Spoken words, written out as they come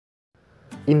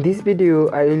In this video,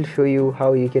 I will show you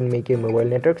how you can make a mobile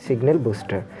network signal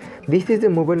booster. This is a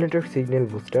mobile network signal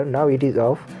booster. Now it is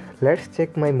off. Let's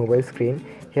check my mobile screen.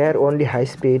 Here only high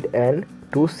speed and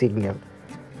 2 signal.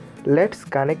 Let's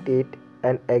connect it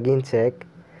and again check.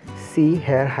 See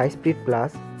here high speed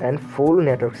plus and full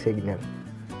network signal.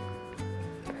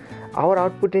 Our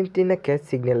output antenna catch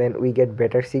signal and we get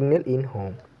better signal in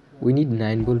home. We need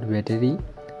 9-volt battery,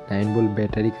 9-volt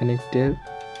battery connector,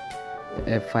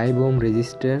 a 5 ohm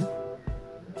resistor,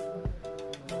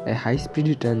 a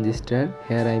high-speed transistor.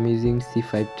 Here I am using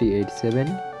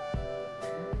C5387.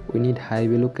 We need high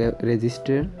value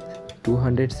resistor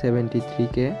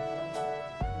 273K.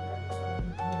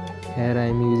 Here I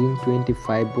am using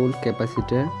 25-volt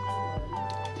capacitor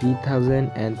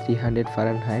 3300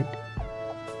 Fahrenheit.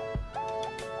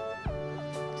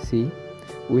 See,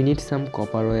 we need some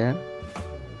copper wire.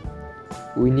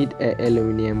 We need a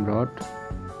aluminum rod.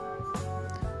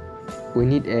 We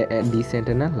need a DC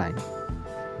antenna line.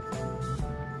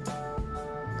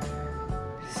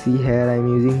 See here I am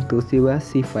using Toshiba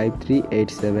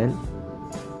C5387.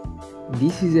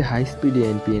 This is a high-speed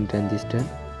NPN transistor.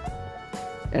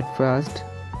 At first,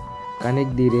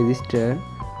 connect the resistor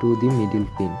to the middle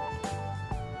pin.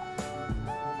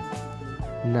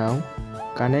 Now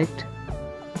connect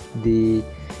the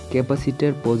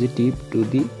capacitor positive to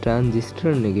the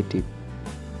transistor negative.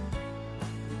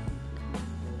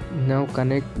 Now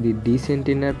connect the DC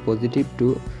antenna positive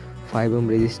to 5 ohm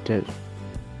resistor.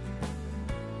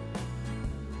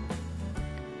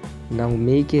 Now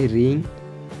make a ring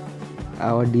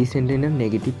our DC antenna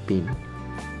negative pin.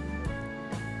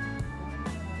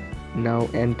 Now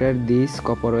enter this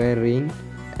copper wire ring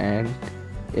and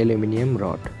aluminum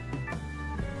rod.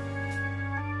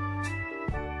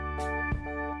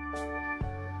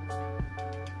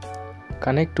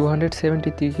 Connect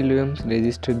 273 kilo ohms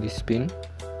resistor this pin.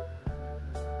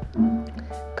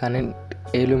 Connect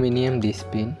aluminum this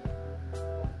pin.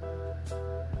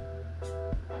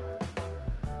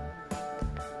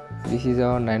 This is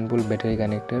our 9-volt battery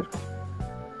connector.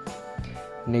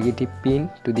 Negative pin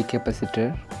to the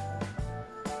capacitor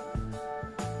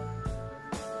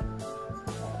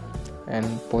and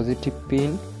positive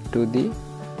pin to the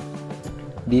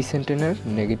DC antenna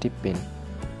negative pin.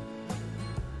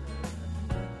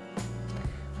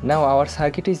 Now our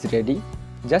circuit is ready.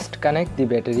 Just connect the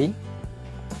battery.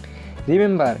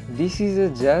 Remember, this is a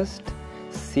just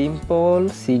simple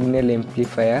signal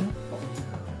amplifier.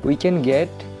 We can get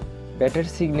better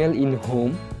signal in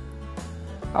home.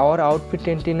 Our output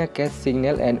antenna catch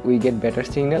signal and we get better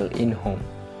signal in home.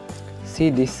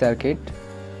 See this circuit,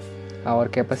 our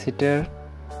capacitor,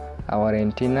 our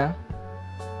antenna,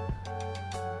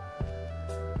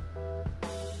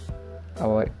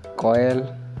 our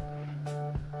coil,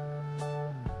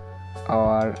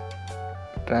 our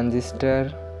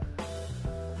transistor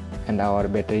and our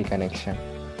battery connection.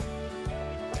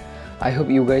 I hope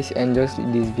you guys enjoyed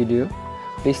this video.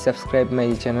 Please subscribe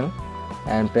my channel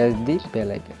and press the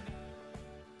bell icon.